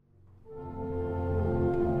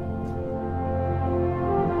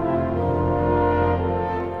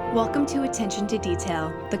Welcome to Attention to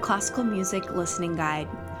Detail, the classical music listening guide,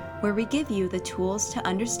 where we give you the tools to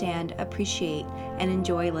understand, appreciate, and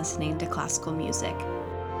enjoy listening to classical music.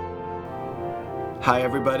 Hi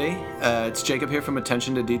everybody, it's Jacob here from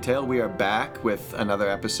Attention to Detail. We are back with another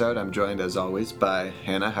episode. I'm joined as always by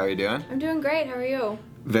Hannah. How are you doing? I'm doing great. How are you?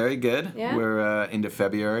 Very good. Yeah? We're into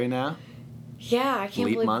February now. Yeah, I can't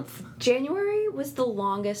Leap believe month. January was the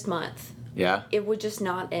longest month. Yeah? It would just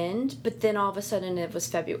not end, but then all of a sudden it was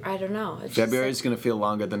February. I don't know. February's going to feel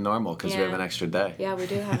longer than normal because we have an extra day. Yeah, we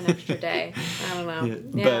do have an extra day. I don't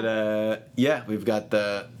know. But we've got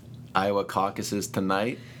the Iowa caucuses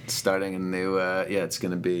tonight, starting a new, it's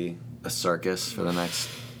going to be a circus for the next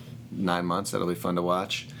 9 months. That'll be fun to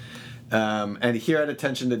watch. And here at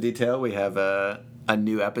Attention to Detail, we have a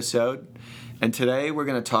new episode. And today we're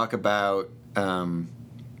going to talk about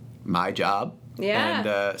my job.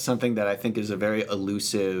 Yeah. And something that I think is a very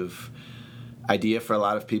elusive idea for a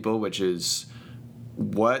lot of people, which is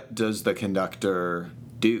what does the conductor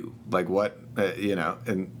do? Like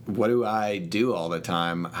and what do I do all the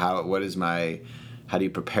time? How do you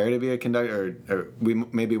prepare to be a conductor? Or we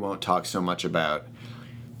maybe won't talk so much about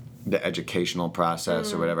the educational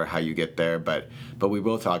process or whatever, how you get there, but we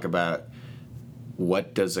will talk about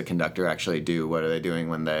what does a conductor actually do? What are they doing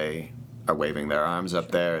when they are waving their arms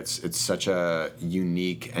up there? It's such a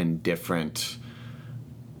unique and different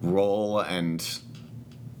role and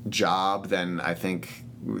job than I think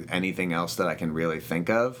anything else that I can really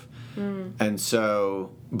think of. And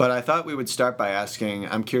so, but I thought we would start by asking,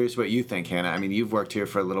 I'm curious what you think, Hannah. I mean, you've worked here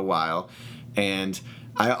for a little while, and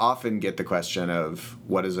I often get the question of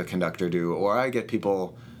what does a conductor do? Or I get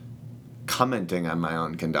people commenting on my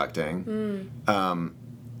own conducting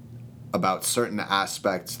about certain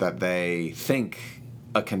aspects that they think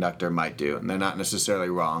a conductor might do. And they're not necessarily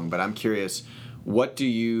wrong, but I'm curious, what do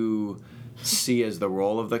you see as the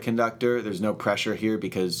role of the conductor? There's no pressure here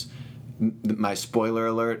because my spoiler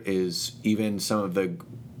alert is even some of the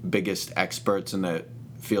biggest experts in the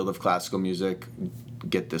field of classical music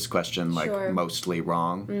get this question mostly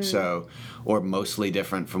wrong. So, or mostly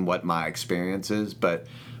different from what my experience is. But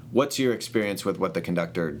what's your experience with what the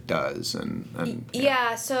conductor does?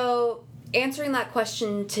 Yeah, so answering that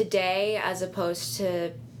question today as opposed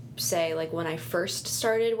to, say, like when I first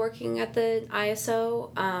started working at the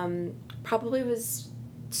ISO, probably was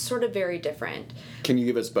sort of very different. Can you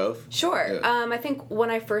give us both? Sure. Yeah. I think when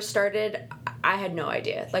I first started, I had no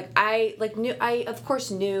idea. I of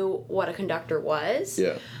course knew what a conductor was.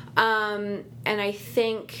 Yeah. And I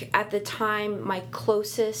think at the time my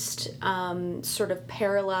closest sort of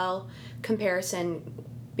parallel comparison,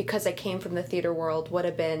 because I came from the theater world, would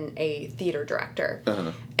have been a theater director.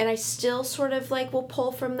 Uh-huh. And I still sort of will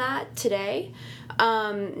pull from that today,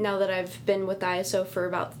 now that I've been with ISO for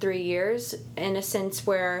about 3 years, in a sense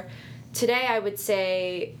where today I would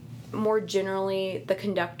say more generally the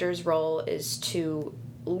conductor's role is to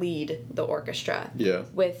lead the orchestra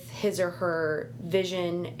with his or her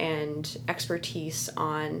vision and expertise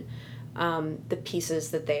on the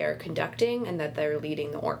pieces that they are conducting and that they're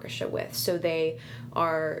leading the orchestra with. So they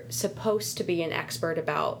are supposed to be an expert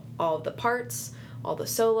about all of the parts, all the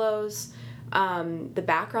solos, the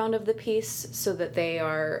background of the piece, so that they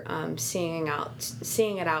are seeing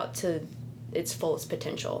it out to its fullest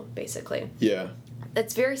potential, basically. Yeah.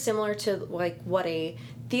 That's very similar to what a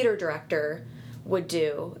theater director would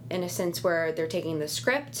do, in a sense where they're taking the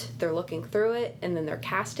script, they're looking through it, and then they're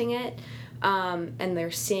casting it, and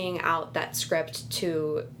they're seeing out that script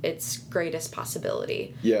to its greatest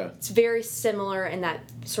possibility. Yeah. It's very similar in that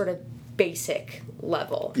sort of basic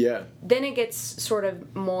level. Yeah. Then it gets sort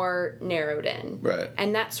of more narrowed in. Right.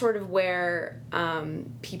 And that's sort of where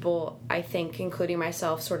people, I think, including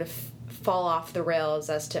myself, sort of fall off the rails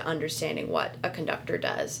as to understanding what a conductor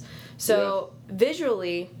does. So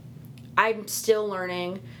visually, I'm still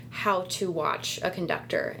learning how to watch a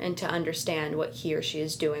conductor and to understand what he or she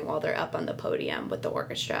is doing while they're up on the podium with the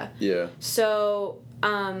orchestra. Yeah. So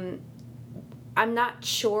I'm not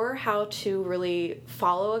sure how to really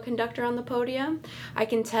follow a conductor on the podium. I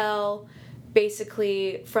can tell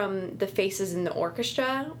basically from the faces in the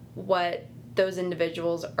orchestra what those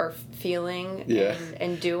individuals are feeling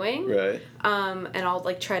and doing. Right. And I'll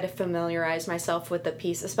try to familiarize myself with the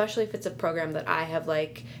piece, especially if it's a program that I have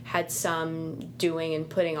had some doing and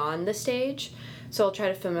putting on the stage. So I'll try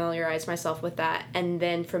to familiarize myself with that, and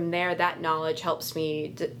then from there, that knowledge helps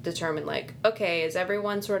me determine okay, is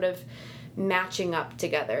everyone sort of matching up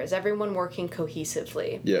together? Is everyone working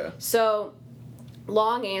cohesively? Yeah. So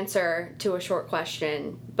long answer to a short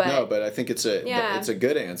question, but no, but I think it's a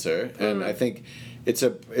good answer, and I think it's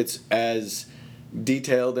as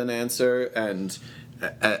detailed an answer and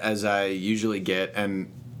as I usually get,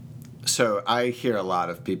 and so I hear a lot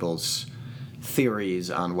of people's theories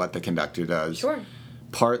on what the conductor does. Sure.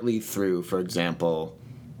 Partly through, for example,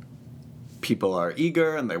 people are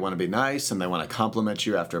eager and they want to be nice and they want to compliment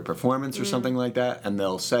you after a performance or something like that, and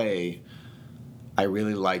they'll say, I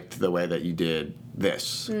really liked the way that you did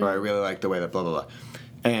this, or I really liked the way that blah, blah, blah.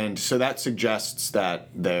 And so that suggests that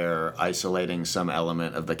they're isolating some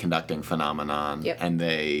element of the conducting phenomenon, Yep. and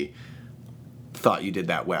they thought you did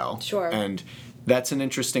that well. Sure. And that's an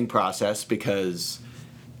interesting process because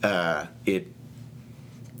it's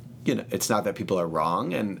not that people are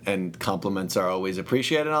wrong, and compliments are always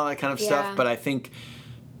appreciated and all that kind of Yeah. stuff, but I think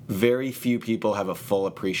very few people have a full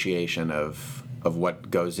appreciation of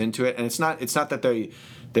what goes into it. And it's not that they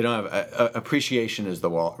don't have appreciation is the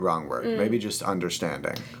wrong word. Maybe just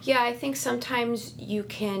understanding. Yeah, I think sometimes you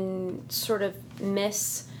can sort of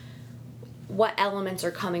miss what elements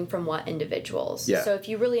are coming from what individuals. Yeah. So if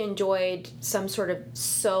you really enjoyed some sort of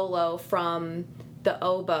solo from the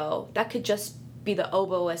oboe, that could just be the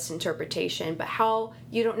oboist interpretation, but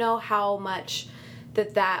you don't know how much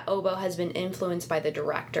that oboe has been influenced by the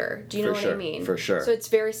director. Do you know what I mean? For sure. So it's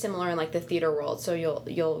very similar in like the theater world. So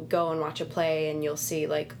you'll go and watch a play and you'll see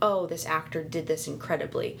like, oh, this actor did this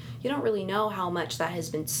incredibly. You don't really know how much that has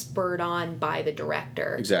been spurred on by the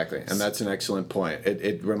director. Exactly, and that's an excellent point.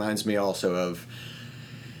 It reminds me also of,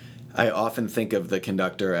 I often think of the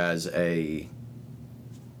conductor as a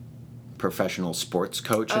professional sports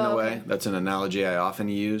coach in a way. Okay. That's an analogy I often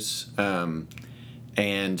use.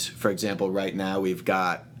 And for example, right now we've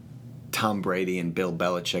got Tom Brady and Bill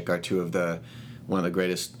Belichick are one of the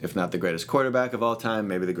greatest, if not the greatest quarterback of all time,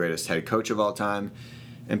 maybe the greatest head coach of all time.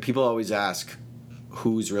 And people always ask,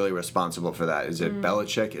 who's really responsible for that? Is it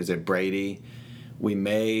Belichick? Is it Brady?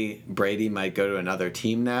 Brady might go to another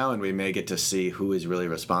team now, and we may get to see who is really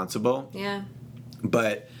responsible. Yeah.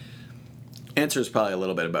 But answer is probably a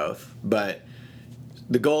little bit of both. But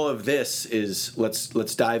the goal of this is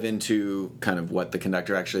let's dive into kind of what the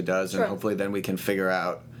conductor actually does, Sure. and hopefully then we can figure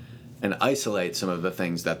out and isolate some of the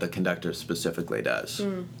things that the conductor specifically does.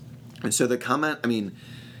 And so the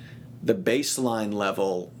baseline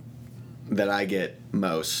level that I get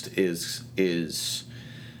most is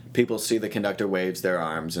people see the conductor waves their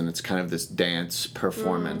arms, and it's kind of this dance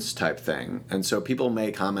performance type thing. And so people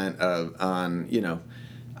may comment on,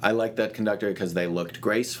 I like that conductor because they looked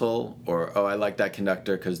graceful, or, oh, I like that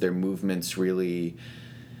conductor because their movements really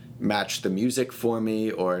match the music for me,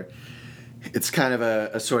 or it's kind of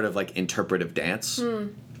a sort of like interpretive dance.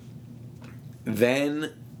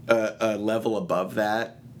 Then a level above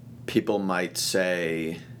that, people might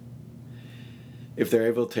say, if they're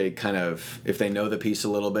able to if they know the piece a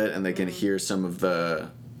little bit and they can hear some of the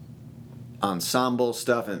ensemble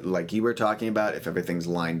stuff, and like you were talking about, if everything's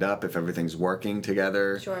lined up, if everything's working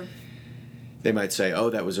together, Sure. they might say, oh,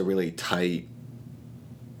 that was a really tight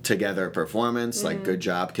together performance, like good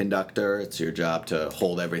job, conductor, it's your job to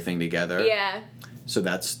hold everything together. Yeah. So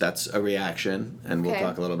that's a reaction, and we'll Okay.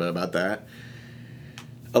 talk a little bit about that.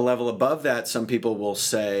 A level above that, some people will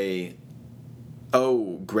say,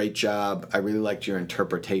 oh, great job, I really liked your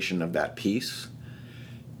interpretation of that piece.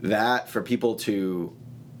 That, for people to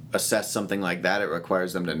assess something like that, it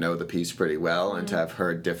requires them to know the piece pretty well and to have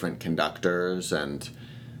heard different conductors and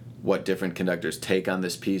what different conductors take on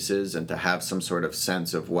this pieces, and to have some sort of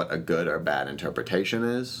sense of what a good or bad interpretation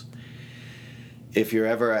is. If you're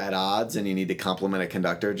ever at odds and you need to compliment a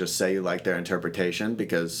conductor, just say you like their interpretation,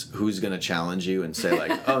 because who's going to challenge you and say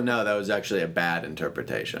like, oh no, that was actually a bad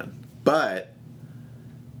interpretation. But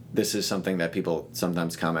this is something that people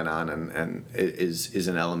sometimes comment on, and is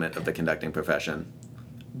an element of the conducting profession.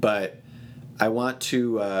 But I want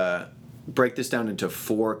to break this down into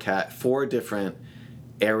four different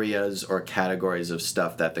areas or categories of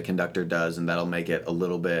stuff that the conductor does, and that'll make it a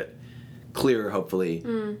little bit clearer, hopefully,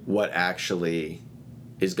 what actually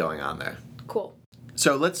is going on there. Cool.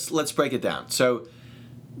 So let's break it down. So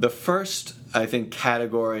the first, I think,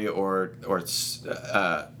 category or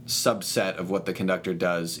subset of what the conductor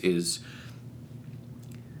does is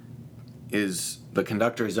the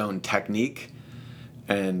conductor's own technique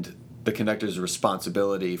and the conductor's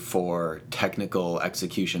responsibility for technical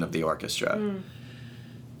execution of the orchestra.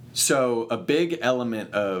 So a big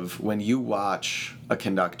element of when you watch a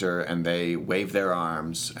conductor and they wave their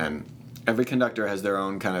arms, and every conductor has their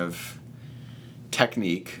own kind of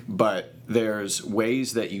technique, but there's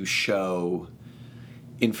ways that you show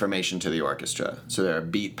information to the orchestra. So there are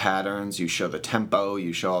beat patterns, you show the tempo,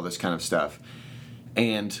 you show all this kind of stuff.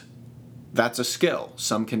 And that's a skill.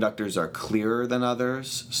 Some conductors are clearer than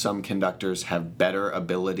others. Some conductors have better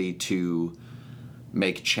ability to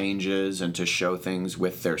make changes and to show things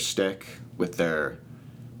with their stick, with their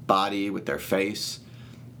body, with their face.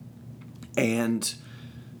 And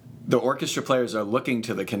the orchestra players are looking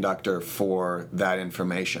to the conductor for that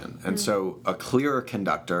information. And so a clearer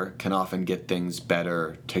conductor can often get things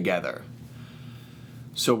better together.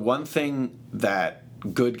 So one thing that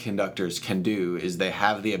good conductors can do is they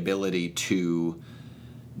have the ability to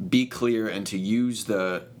be clear and to use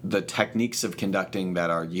the techniques of conducting that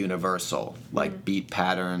are universal, like beat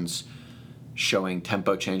patterns, showing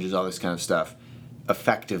tempo changes, all this kind of stuff,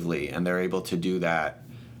 effectively, and they're able to do that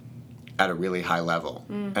at a really high level.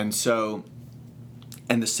 And so,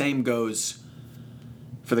 and the same goes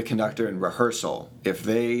for the conductor in rehearsal.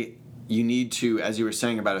 You need to, as you were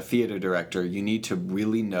saying about a theater director, you need to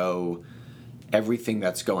really know everything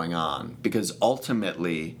that's going on, because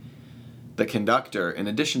ultimately the conductor, in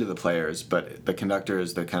addition to the players, but the conductor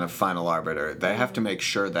is the kind of final arbiter, they have to make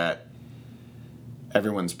sure that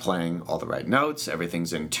everyone's playing all the right notes,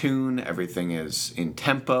 everything's in tune, everything is in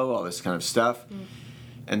tempo, all this kind of stuff.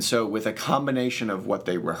 And so with a combination of what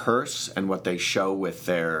they rehearse and what they show with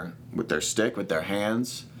their stick, with their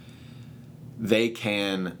hands, they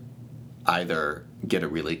can either get a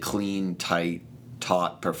really clean, tight,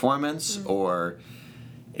 taut performance, or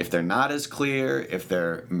if they're not as clear, if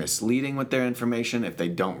they're misleading with their information, if they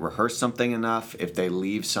don't rehearse something enough, if they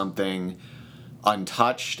leave something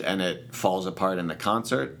untouched and it falls apart in the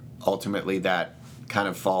concert, ultimately that kind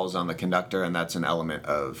of falls on the conductor, and that's an element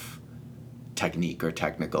of technique or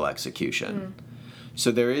technical execution.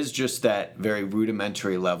 So there is just that very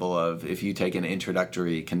rudimentary level of, if you take an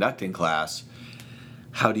introductory conducting class,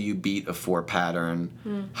 how do you beat a 4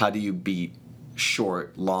 pattern? How do you beat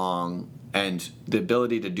short, long? And the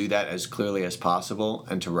ability to do that as clearly as possible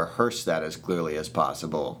and to rehearse that as clearly as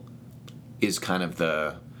possible is kind of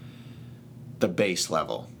the base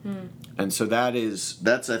level. And so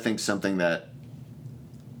that's I think something that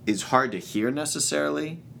is hard to hear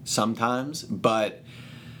necessarily sometimes, but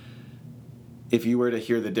if you were to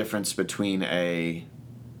hear the difference between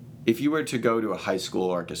if you were to go to a high school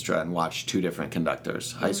orchestra and watch 2 different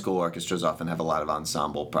conductors, high school orchestras often have a lot of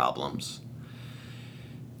ensemble problems.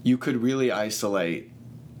 You could really isolate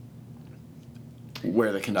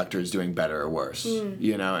where the conductor is doing better or worse, and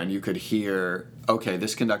you could hear, okay,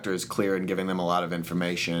 this conductor is clear and giving them a lot of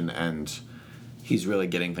information, and he's really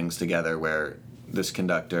getting things together, where this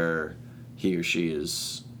conductor, he or she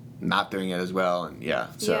is not doing it as well, and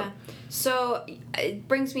So it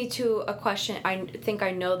brings me to a question. I think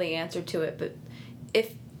I know the answer to it, but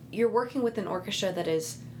if you're working with an orchestra that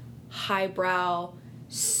is highbrow,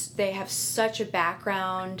 they have such a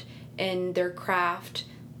background in their craft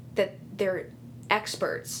that they're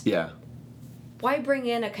experts. Yeah. Why bring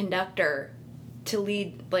in a conductor to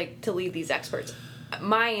lead these experts?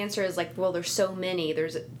 My answer is well, there's so many.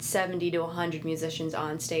 There's 70 to 100 musicians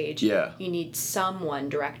on stage. Yeah. You need someone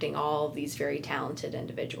directing all of these very talented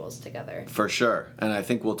individuals together. For sure. And I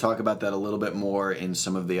think we'll talk about that a little bit more in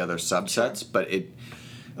some of the other subsets, but it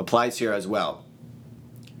applies here as well.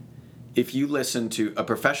 If you listen to a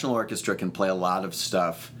professional orchestra, can play a lot of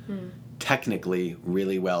stuff technically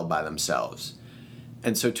really well by themselves.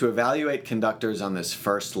 And so to evaluate conductors on this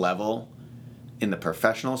first level in the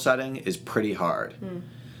professional setting is pretty hard.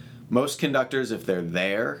 Most conductors, if they're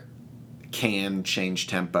there, can change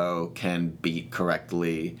tempo, can beat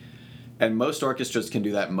correctly, and most orchestras can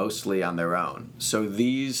do that mostly on their own. So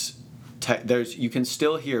you can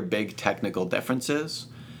still hear big technical differences,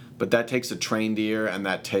 but that takes a trained ear, and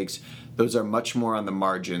those are much more on the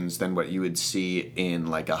margins than what you would see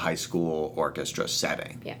in a high school orchestra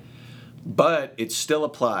setting. Yeah. But it still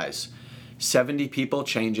applies. 70 people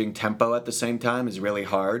changing tempo at the same time is really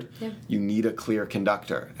hard. Yeah. You need a clear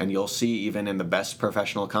conductor. And you'll see even in the best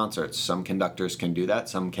professional concerts, some conductors can do that,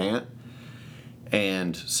 some can't.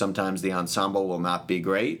 And sometimes the ensemble will not be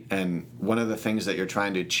great. And one of the things that you're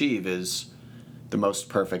trying to achieve is the most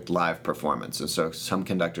perfect live performance. And so some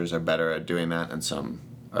conductors are better at doing that and some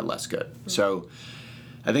are less good. Mm-hmm. So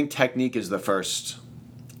I think technique is the first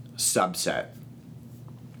subset.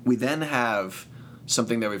 We then have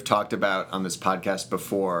something that we've talked about on this podcast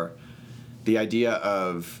before, the idea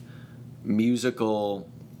of musical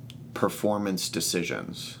performance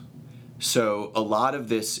decisions. So a lot of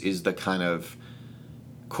this is the kind of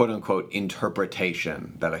quote-unquote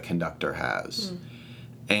interpretation that a conductor has.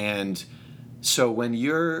 And so when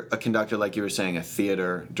you're a conductor, like you were saying, a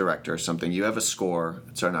theater director or something, you have a score,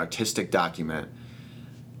 it's an artistic document,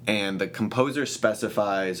 and the composer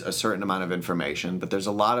specifies a certain amount of information, but there's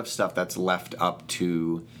a lot of stuff that's left up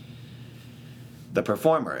to the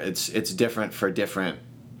performer. It's different for different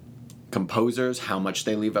composers how much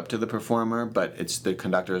they leave up to the performer, but it's the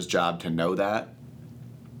conductor's job to know that.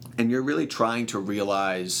 And you're really trying to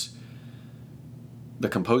realize the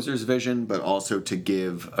composer's vision, but also to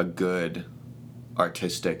give a good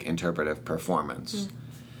artistic interpretive performance.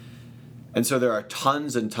 And so there are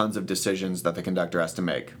tons and tons of decisions that the conductor has to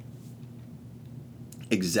make.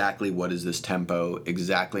 Exactly what is this tempo?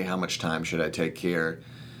 Exactly how much time should I take here?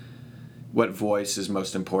 What voice is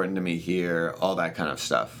most important to me here? All that kind of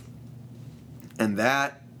stuff. And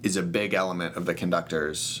that is a big element of the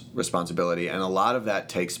conductor's responsibility, and a lot of that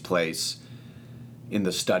takes place in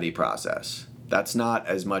the study process. That's not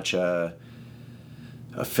as much a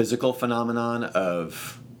physical phenomenon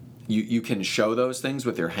of you can show those things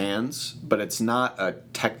with your hands, but it's not a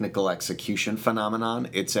technical execution phenomenon.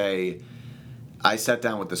 It's I sat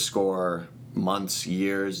down with the score months,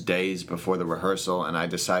 years, days before the rehearsal, and I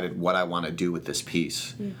decided what I want to do with this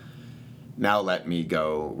piece. Now let me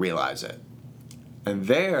go realize it. And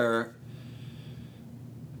there,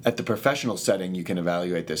 at the professional setting, you can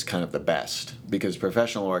evaluate this kind of the best, because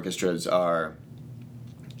professional orchestras are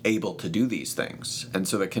able to do these things. And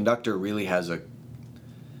so the conductor really has a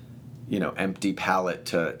empty palette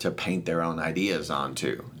to paint their own ideas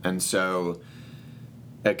onto. And so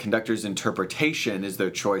a conductor's interpretation is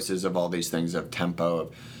their choices of all these things of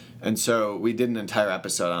tempo. And so we did an entire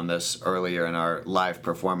episode on this earlier in our live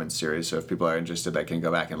performance series, so if people are interested, they can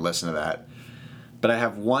go back and listen to that. But I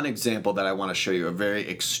have one example that I want to show you, a very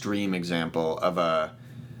extreme example of a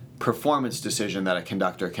performance decision that a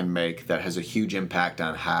conductor can make that has a huge impact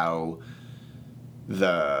on how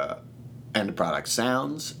the end product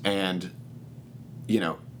sounds. And,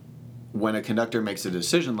 when a conductor makes a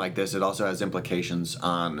decision like this, it also has implications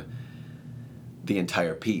on the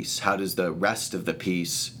entire piece. How does the rest of the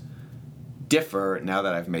piece differ now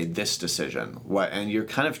that I've made this decision? And you're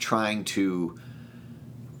kind of trying to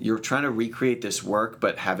recreate this work,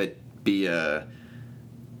 but have it be a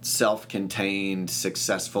self-contained,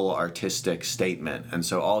 successful artistic statement. And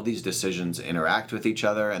so all these decisions interact with each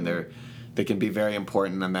other, and they can be very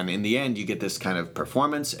important. And then in the end, you get this kind of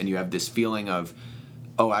performance, and you have this feeling of,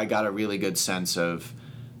 oh, I got a really good sense of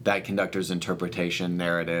that conductor's interpretation,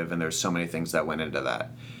 narrative, and there's so many things that went into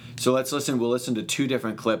that. So let's listen. We'll listen to two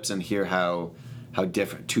different clips and hear how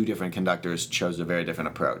two different conductors chose a very different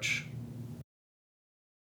approach.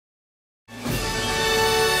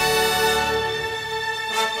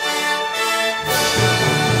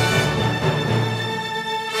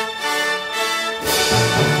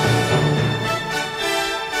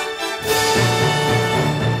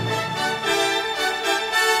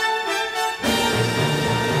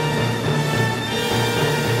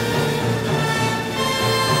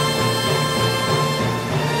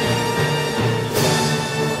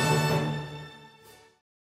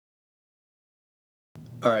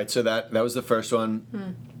 All right, so that was the first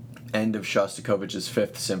one, end of Shostakovich's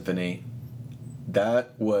Fifth Symphony.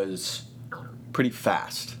 That was pretty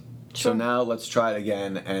fast. Sure. So now let's try it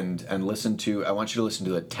again and listen to, I want you to listen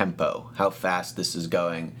to the tempo, how fast this is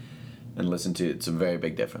going, and listen to, it's a very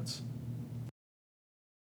big difference.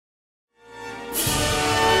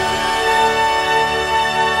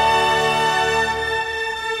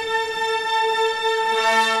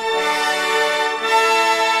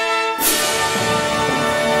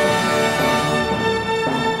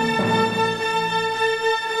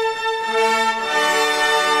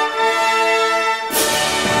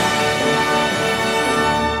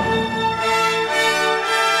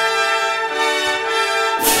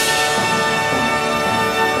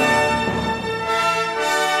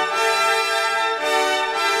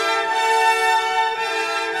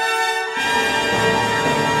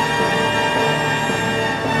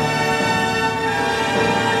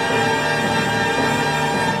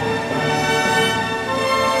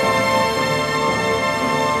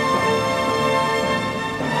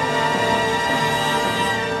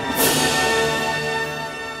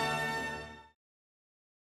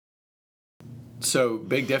 So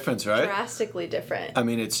big difference, right? Drastically different. I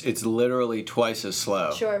mean, it's literally twice as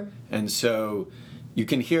slow. Sure. And so you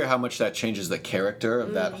can hear how much that changes the character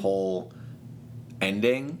of that whole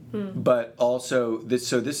ending. But also,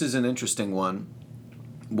 this is an interesting one.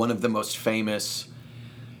 One of the most famous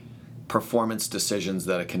performance decisions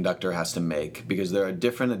that a conductor has to make, because there are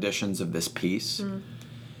different editions of this piece.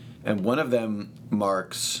 And one of them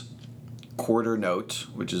marks quarter note,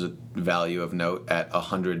 which is a value of note at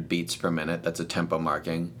 100 beats per minute. That's a tempo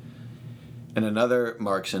marking. And another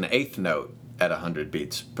marks an eighth note at 100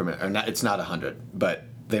 beats per minute. Or not, it's not 100, but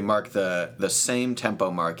they mark the same tempo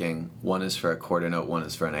marking. One is for a quarter note, one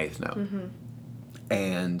is for an eighth note.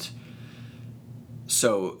 And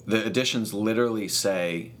so the editions literally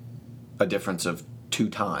say a difference of 2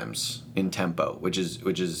 times in tempo, which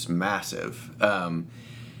is massive.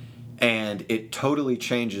 And it totally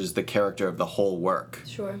changes the character of the whole work.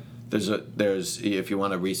 Sure. There's if you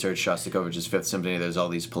want to research Shostakovich's Fifth Symphony, there's all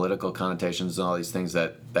these political connotations and all these things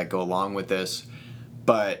that go along with this.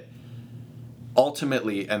 But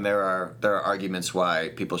ultimately, and there are arguments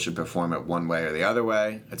why people should perform it one way or the other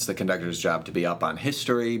way. It's the conductor's job to be up on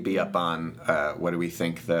history, be up on what do we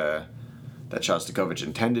think that Shostakovich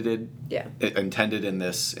intended in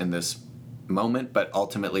this moment, but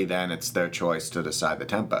ultimately then it's their choice to decide the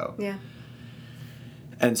tempo. Yeah.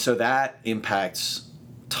 And so that impacts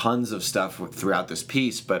tons of stuff throughout this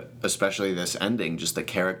piece, but especially this ending, just the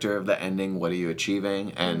character of the ending, what are you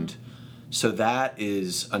achieving? And so that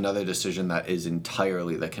is another decision that is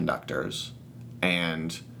entirely the conductor's,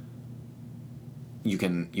 and you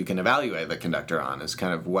can evaluate the conductor on is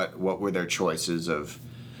kind of what were their choices of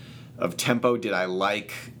tempo. Did I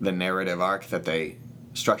like the narrative arc that they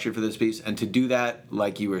structured for this piece? And to do that,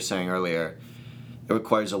 like you were saying earlier, it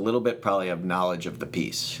requires a little bit probably of knowledge of the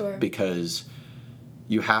piece. Sure. Because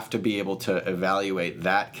you have to be able to evaluate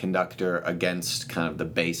that conductor against kind of the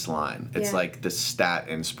baseline. It's like the stat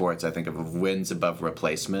in sports, I think, of wins above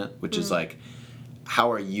replacement, which is like,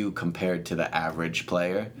 how are you compared to the average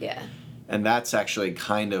player? Yeah. And that's actually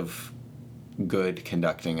kind of good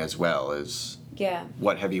conducting as well, is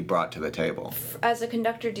what have you brought to the table? As a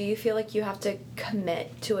conductor, do you feel like you have to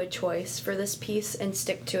commit to a choice for this piece and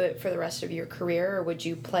stick to it for the rest of your career, or would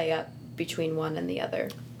you play up between one and the other?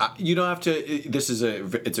 You don't have to.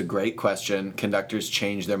 It's a great question. Conductors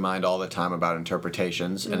change their mind all the time about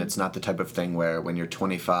interpretations, and it's not the type of thing where when you're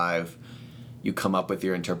 25, you come up with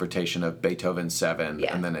your interpretation of Beethoven's 7,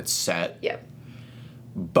 and then it's set. Yep.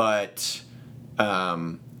 But,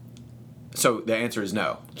 so the answer is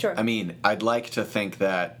no. Sure. I mean, I'd like to think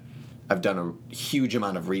that I've done a huge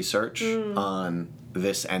amount of research on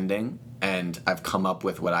this ending, and I've come up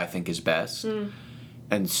with what I think is best.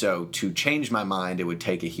 And so to change my mind, it would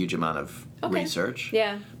take a huge amount of research.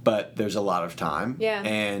 Yeah. But there's a lot of time. Yeah.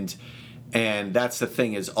 And that's the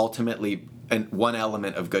thing, is ultimately, and one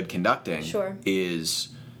element of good conducting is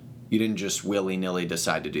you didn't just willy-nilly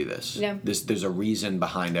decide to do this. Yeah. There's a reason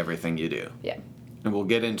behind everything you do. Yeah. And we'll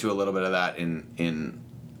get into a little bit of that in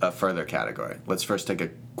a further category. Let's first take a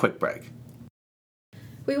quick break.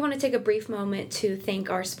 We want to take a brief moment to thank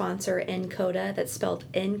our sponsor, Encoda. That's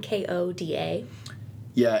spelled Nkoda.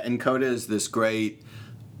 Yeah, Encoda is this great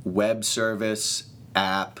web service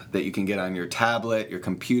app that you can get on your tablet, your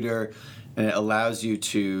computer, and it allows you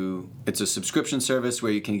to, it's a subscription service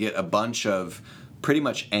where you can get a bunch of pretty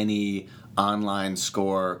much any online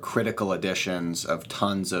score, critical editions of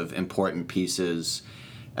tons of important pieces.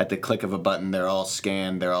 At the click of a button, they're all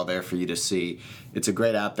scanned, they're all there for you to see. It's a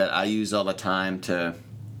great app that I use all the time to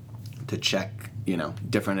check,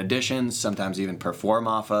 different editions, sometimes even perform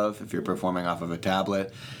off of, if you're performing off of a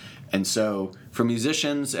tablet. And so for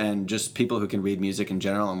musicians and just people who can read music in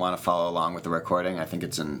general and want to follow along with the recording, I think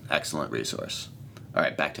it's an excellent resource. All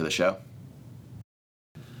right, back to the show.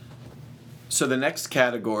 So the next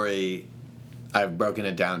category I've broken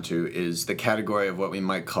it down to is the category of what we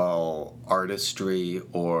might call artistry,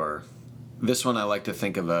 or this one I like to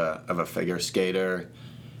think of a figure skater.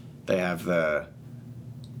 They have the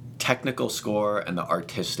technical score and the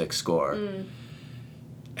artistic score.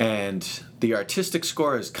 And the artistic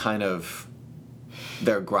score is kind of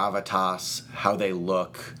their gravitas, how they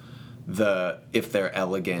look, if they're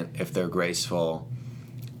elegant, if they're graceful.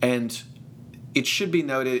 And it should be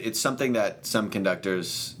noted, it's something that some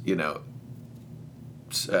conductors, kind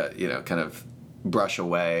of brush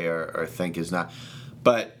away or think is not.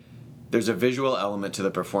 But there's a visual element to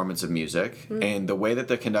the performance of music, and the way that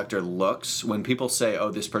the conductor looks, when people say,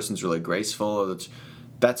 oh, this person's really graceful,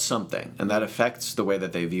 that's something, and that affects the way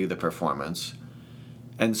that they view the performance.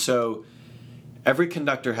 And so every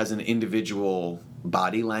conductor has an individual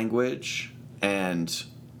body language, and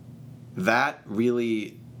that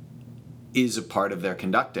really is a part of their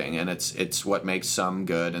conducting, and it's what makes some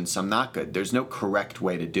good and some not good. There's no correct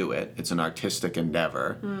way to do it. It's an artistic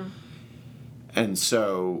endeavor. And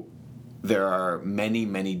so there are many,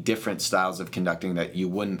 many different styles of conducting that you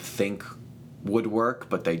wouldn't think would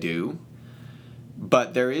work, but they do.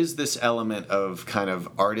 But there is this element of kind of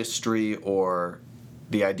artistry, or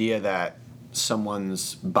the idea that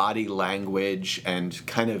someone's body language and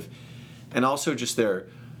also just their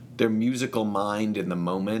musical mind in the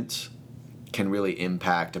moment can really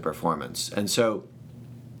impact a performance. And so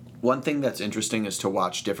one thing that's interesting is to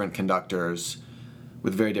watch different conductors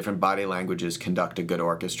with very different body languages conduct a good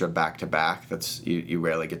orchestra back to back. You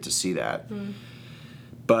rarely get to see that.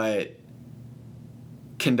 But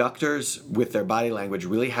conductors with their body language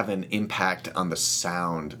really have an impact on the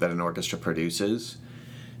sound that an orchestra produces.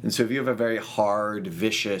 And so if you have a very hard,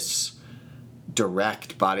 vicious,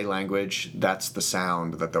 direct body language, that's the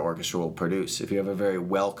sound that the orchestra will produce. If you have a very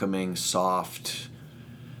welcoming, soft,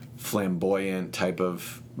 flamboyant type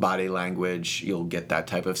of body language, you'll get that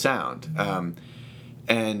type of sound.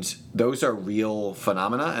 And those are real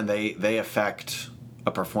phenomena, and they affect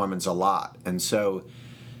a performance a lot. And so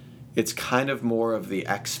it's kind of more of the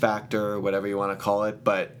X factor, whatever you want to call it,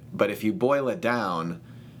 but if you boil it down,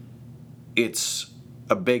 it's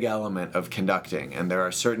a big element of conducting. And there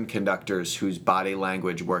are certain conductors whose body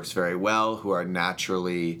language works very well, who are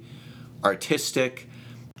naturally artistic.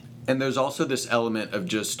 And there's also this element of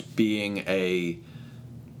just being a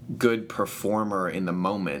good performer in the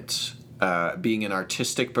moment, being an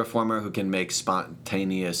artistic performer who can make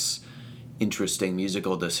spontaneous, interesting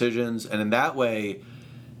musical decisions. And in that way,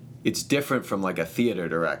 it's different from like a theater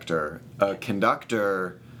director. A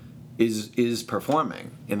conductor is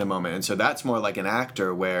performing in the moment. And so that's more like an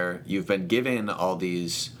actor where you've been given all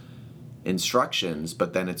these instructions,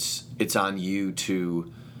 but then it's on you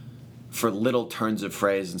to, for little turns of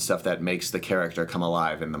phrase and stuff that makes the character come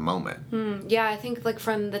alive in the moment. Yeah, I think like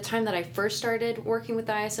from the time that I first started working with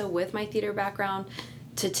the ISO with my theater background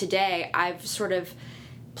to today, I've sort of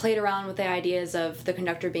played around with the ideas of the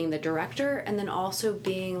conductor being the director and then also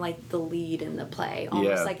being like the lead in the play,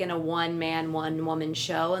 almost like in a one-man, one-woman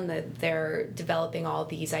show, and that they're developing all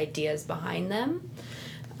these ideas behind them.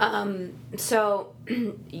 So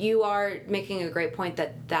you are making a great point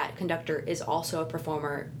that conductor is also a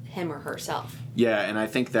performer, him or herself. Yeah, and I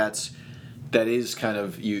think that is kind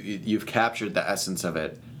of, you've captured the essence of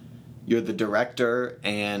it. You're the director,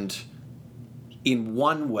 and in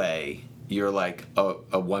one way, you're like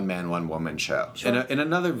a one-man, one-woman show. Sure. In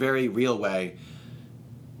another very real way,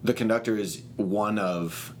 the conductor is one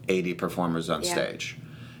of 80 performers on stage.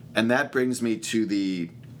 And that brings me to the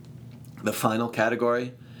final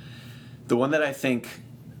category, the one that I think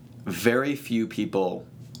very few people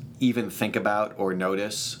even think about or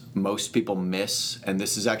notice. Most people miss, and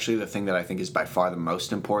this is actually the thing that I think is by far the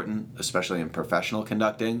most important, especially in professional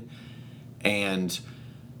conducting. And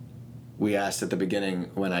we asked at the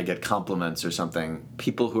beginning, when I get compliments or something,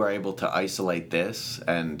 people who are able to isolate this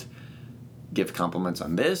and give compliments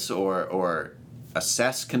on this or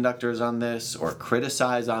assess conductors on this or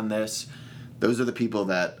criticize on this, those are the people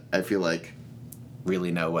that I feel like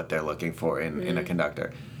really know what they're looking for in a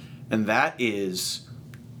conductor. And that is,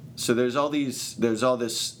 so there's all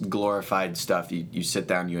this glorified stuff. You sit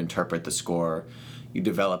down, you interpret the score, you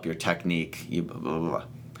develop your technique, you blah, blah, blah.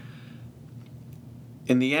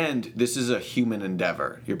 In the end, this is a human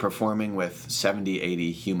endeavor. You're performing with 70,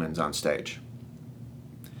 80 humans on stage.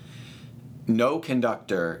 No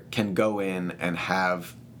conductor can go in and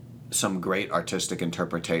have some great artistic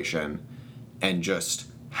interpretation and just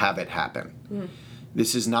have it happen.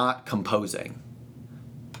 This is not composing.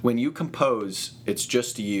 When you compose, it's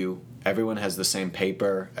just you. Everyone has the same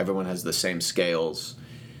paper. Everyone has the same scales.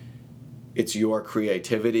 It's your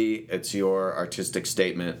creativity. It's your artistic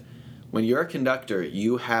statement. When you're a conductor,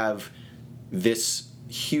 you have this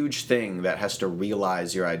huge thing that has to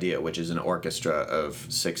realize your idea, which is an orchestra of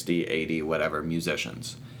 60, 80, whatever,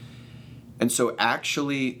 musicians. And so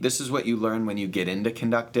actually, this is what you learn when you get into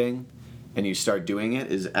conducting and you start doing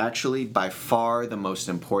it, is actually by far the most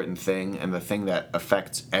important thing, and the thing that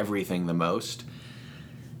affects everything the most,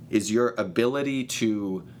 is your ability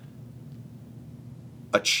to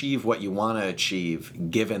achieve what you want to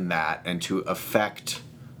achieve given that, and to affect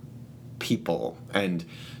people. And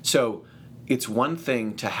so it's one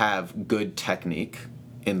thing to have good technique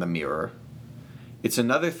in the mirror. It's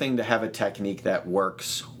another thing to have a technique that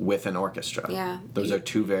works with an orchestra. Yeah. Those are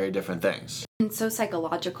two very different things. It's so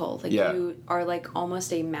psychological. Like you are like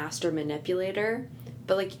almost a master manipulator,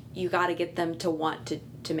 but like you got to get them to want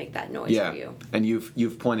to make that noise for you. And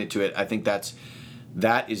you've pointed to it. I think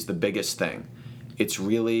that is the biggest thing. It's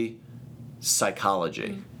really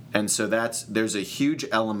psychology. And so there's a huge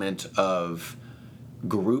element of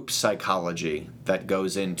group psychology that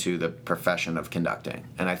goes into the profession of conducting.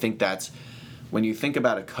 And I think that's, when you think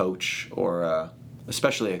about a coach, or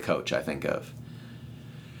especially a coach, I think of,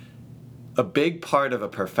 a big part of a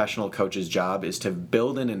professional coach's job is to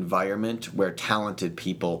build an environment where talented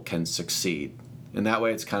people can succeed. And that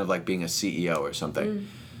way it's kind of like being a CEO or something.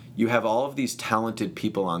 You have all of these talented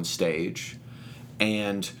people on stage,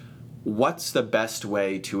 and what's the best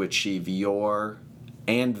way to achieve your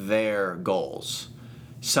and their goals?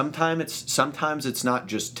 Sometimes it's not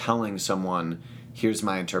just telling someone, here's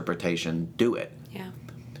my interpretation, do it. Yeah.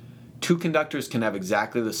 Two conductors can have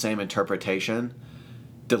exactly the same interpretation,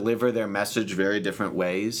 deliver their message very different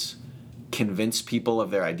ways, convince people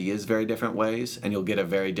of their ideas very different ways, and you'll get a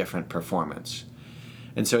very different performance.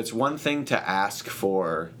 And so it's one thing to ask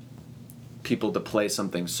for people to play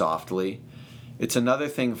something softly. It's another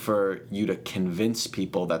thing for you to convince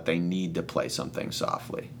people that they need to play something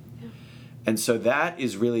softly. Yeah. And so that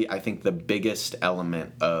is really, I think, the biggest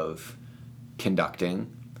element of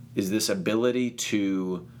conducting, is this ability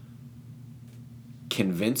to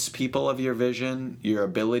convince people of your vision, your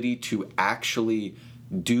ability to actually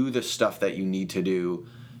do the stuff that you need to do,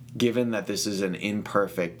 given that this is an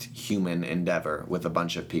imperfect human endeavor with a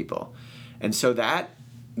bunch of people. And so that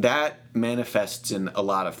manifests in a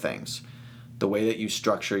lot of things. The way that you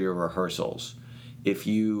structure your rehearsals, if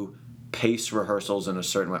you pace rehearsals in a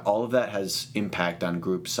certain way, all of that has impact on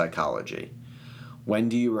group psychology. When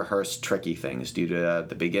do you rehearse tricky things? Do you do that at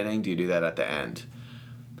the beginning? Do you do that at the end?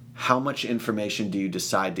 How much information do you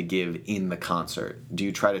decide to give in the concert? Do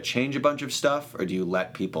you try to change a bunch of stuff, or do you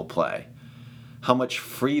let people play? How much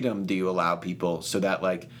freedom do you allow people so that,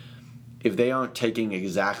 like, if they aren't taking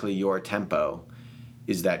exactly your tempo,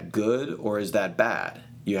 is that good or is that bad?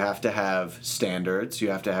 You have to have standards,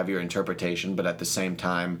 you have to have your interpretation, but at the same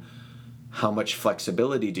time, how much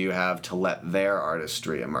flexibility do you have to let their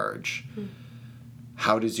artistry emerge? Mm.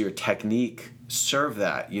 How does your technique serve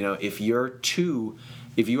that? You know, if you are too,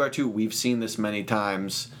 we've seen this many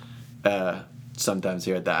times, sometimes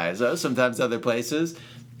here at the ISO, sometimes other places,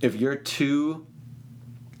 if you're too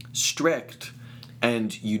strict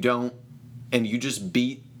and you just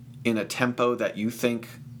beat in a tempo that you think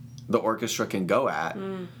the orchestra can go at,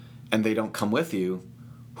 and they don't come with you,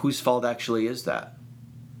 whose fault actually is that?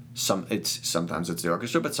 Sometimes it's the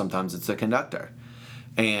orchestra, but sometimes it's the conductor.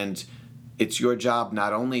 And it's your job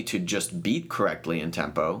not only to just beat correctly in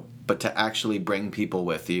tempo, but to actually bring people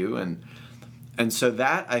with you. And so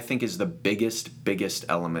that, I think, is the biggest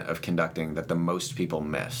element of conducting that the most people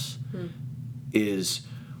miss, is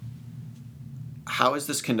how has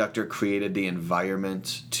this conductor created the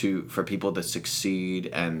environment for people to succeed,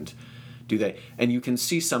 and do they? And you can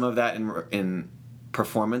see some of that in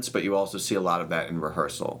performance, but you also see a lot of that in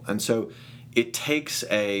rehearsal. And so it takes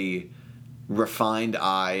a refined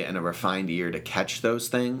eye and a refined ear to catch those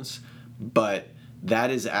things, but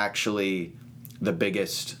that is actually the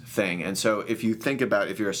biggest thing. And so if you think about,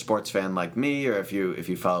 if you're a sports fan like me, or if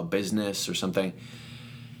you follow business or something,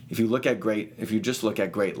 if you just look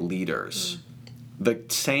at great leaders, the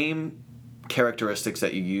same characteristics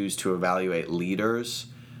that you use to evaluate leaders,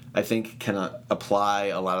 I think, can apply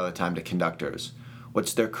a lot of the time to conductors.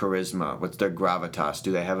 What's their charisma? What's their gravitas?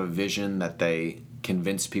 Do they have a vision that they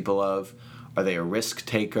convince people of? Are they a risk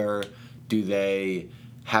taker? Do they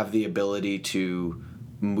have the ability to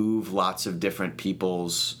move lots of different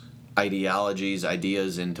people's ideologies,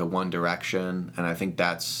 ideas into one direction? And I think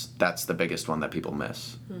that's the biggest one that people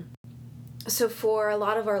miss. So for a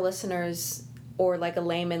lot of our listeners, or like a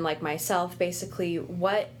layman like myself, basically,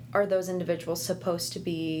 what are those individuals supposed to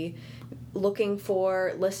be looking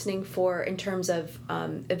for, listening for, in terms of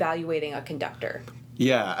evaluating a conductor?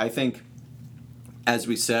 Yeah, I think, as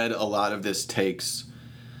we said, a lot of this takes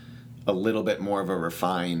a little bit more of a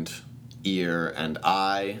refined ear and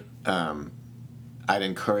eye. I'd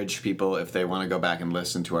encourage people, if they want to go back and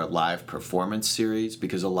listen to our live performance series,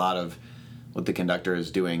 because a lot of what the conductor is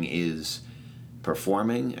doing is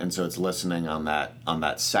performing, and so it's listening on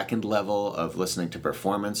that second level of listening to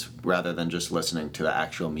performance rather than just listening to the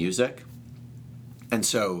actual music. And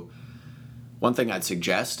so one thing I'd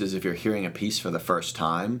suggest is, if you're hearing a piece for the first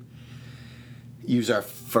time, use our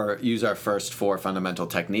first 4 fundamental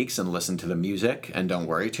techniques and listen to the music, and don't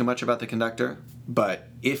worry too much about the conductor. But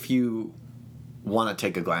if you want to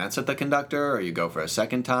take a glance at the conductor, or you go for a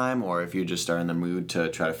second time, or if you just are in the mood to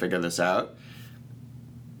try to figure this out,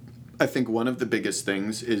 I think one of the biggest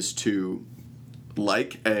things is to,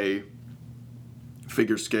 like a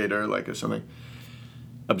figure skater, like or something,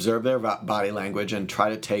 observe their body language and try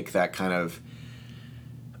to take that kind of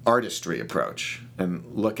artistry approach and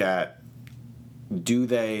look at, do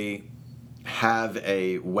they have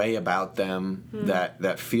a way about them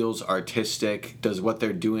that feels artistic? Does what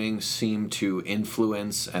they're doing seem to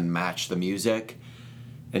influence and match the music?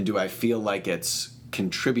 And do I feel like it's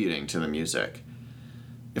contributing to the music?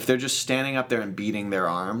 If they're just standing up there and beating their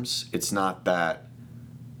arms, it's not that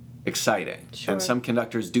exciting. Sure. And some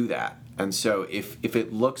conductors do that. And so if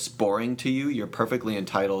it looks boring to you, you're perfectly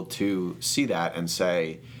entitled to see that and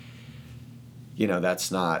say,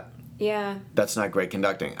 that's not great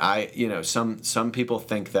conducting. Some people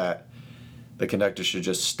think that the conductor should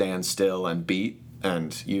just stand still and beat,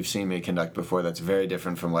 and you've seen me conduct before. That's very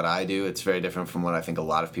different from what I do. It's very different from what I think a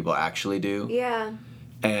lot of people actually do. Yeah.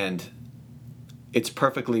 And it's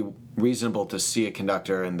perfectly reasonable to see a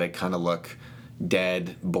conductor and they kind of look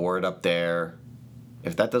dead, bored up there.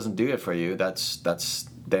 If that doesn't do it for you, that's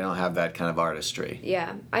they don't have that kind of artistry.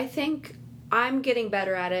 Yeah, I think I'm getting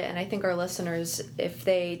better at it, and I think our listeners, if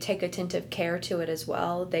they take attentive care to it as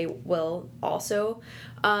well, they will also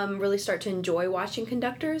really start to enjoy watching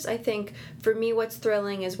conductors. I think for me what's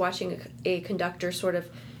thrilling is watching a conductor sort of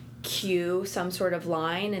cue some sort of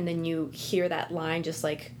line, and then you hear that line just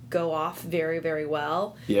like go off very, very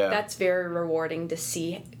well. Yeah. That's very rewarding to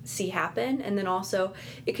see happen. And then also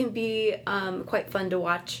it can be quite fun to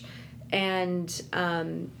watch and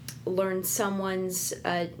learn someone's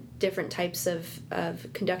different types of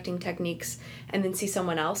conducting techniques, and then see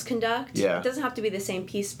someone else conduct. Yeah. It doesn't have to be the same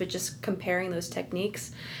piece, but just comparing those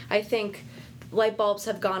techniques. I think light bulbs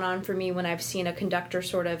have gone on for me when I've seen a conductor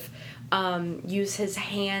sort of use his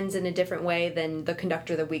hands in a different way than the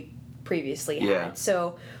conductor that we previously had. Yeah.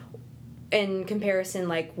 So in comparison,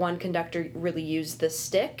 like one conductor really used the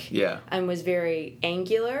stick and was very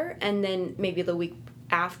angular, and then maybe the week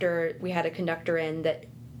after we had a conductor in that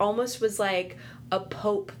almost was like a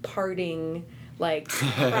pope parting like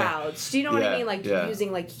crowds. Do you know what I mean? Like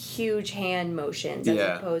using like huge hand motions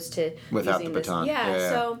as opposed to without using the baton.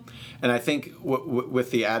 So, and I think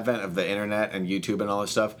with the advent of the internet and YouTube and all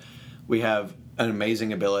this stuff, we have an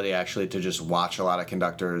amazing ability actually to just watch a lot of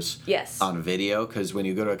conductors on video, because when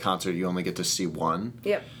you go to a concert you only get to see one.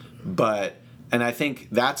 Yep. And I think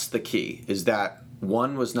that's the key, is that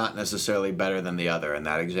one was not necessarily better than the other in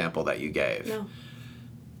that example that you gave. No.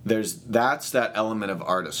 That's that element of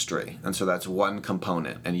artistry, and so that's one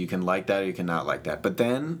component, and you can like that or you can not like that. But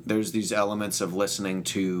then there's these elements of listening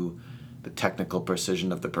to the technical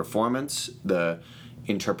precision of the performance, the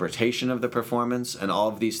interpretation of the performance, and all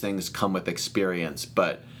of these things come with experience.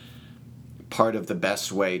 But part of the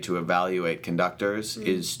best way to evaluate conductors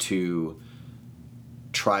is to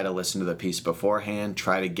try to listen to the piece beforehand,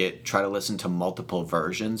 try to listen to multiple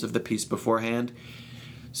versions of the piece beforehand,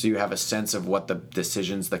 so you have a sense of what the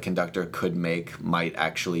decisions the conductor could make might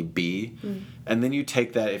actually be. And then you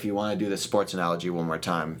take that, if you want to do the sports analogy one more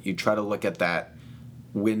time, you try to look at that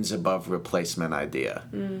wins above replacement idea.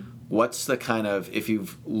 What's the kind of, if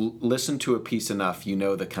you've listened to a piece enough, you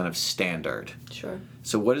know the kind of standard. Sure.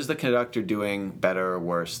 So what is the conductor doing better or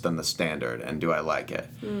worse than the standard, and do I like it?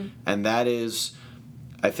 And that is,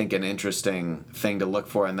 I think, an interesting thing to look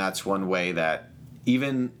for, and that's one way that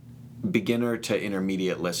even beginner to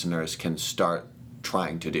intermediate listeners can start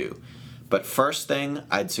trying to do. But first thing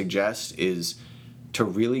I'd suggest is to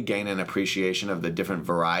really gain an appreciation of the different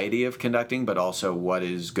variety of conducting, but also what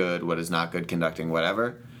is good, what is not good conducting,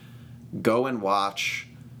 whatever. Go and watch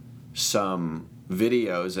some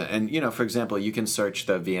videos, and for example, you can search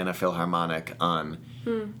the Vienna Philharmonic on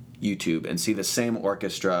YouTube and see the same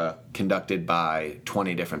orchestra conducted by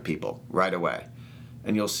 20 different people right away.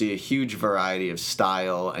 And you'll see a huge variety of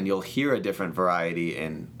style, and you'll hear a different variety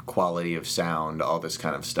in quality of sound, all this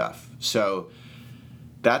kind of stuff. So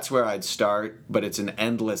that's where I'd start, but it's an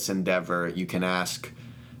endless endeavor. You can ask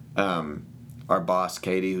our boss,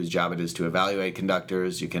 Katie, whose job it is to evaluate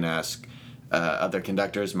conductors. You can ask other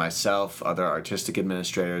conductors, myself, other artistic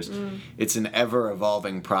administrators. It's an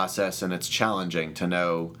ever-evolving process, and it's challenging to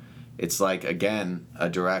know. It's like, again, a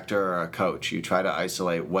director or a coach. You try to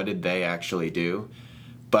isolate what did they actually do.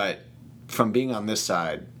 But from being on this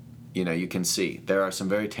side, you can see there are some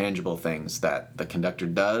very tangible things that the conductor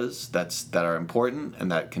does that are important and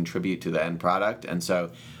that contribute to the end product. And so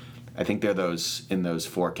I think they're in those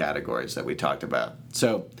four categories that we talked about.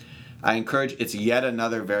 So I encourage, it's yet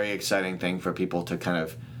another very exciting thing for people to kind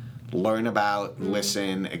of learn about,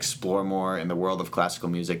 listen, explore more in the world of classical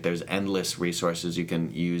music. There's endless resources you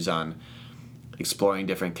can use on exploring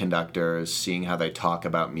different conductors, seeing how they talk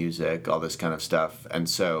about music, all this kind of stuff. And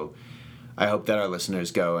so I hope that our listeners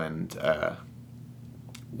go and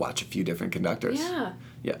watch a few different conductors.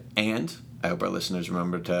 Yeah. And I hope our listeners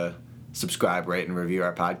remember to subscribe, rate, and review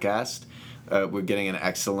our podcast. We're getting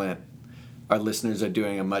our listeners are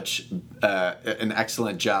doing an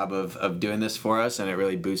excellent job of doing this for us, and it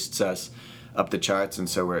really boosts us up the charts, and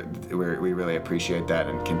so we really appreciate that,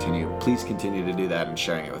 and please continue to do that and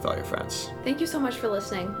sharing it with all your friends. Thank you so much for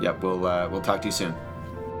listening. Yep, we'll talk to you soon.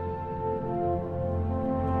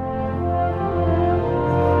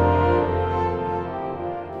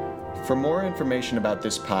 For more information about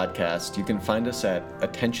this podcast, you can find us at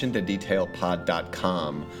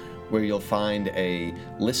attentiontodetailpod.com, where you'll find a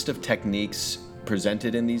list of techniques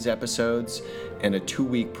presented in these episodes and a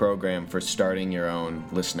 2-week program for starting your own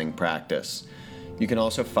listening practice. You can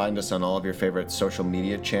also find us on all of your favorite social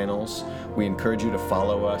media channels. We encourage you to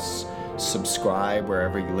follow us subscribe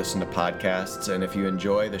wherever you listen to podcasts. And if you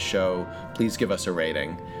enjoy the show, please give us a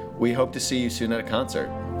rating. We hope to see you soon at a concert.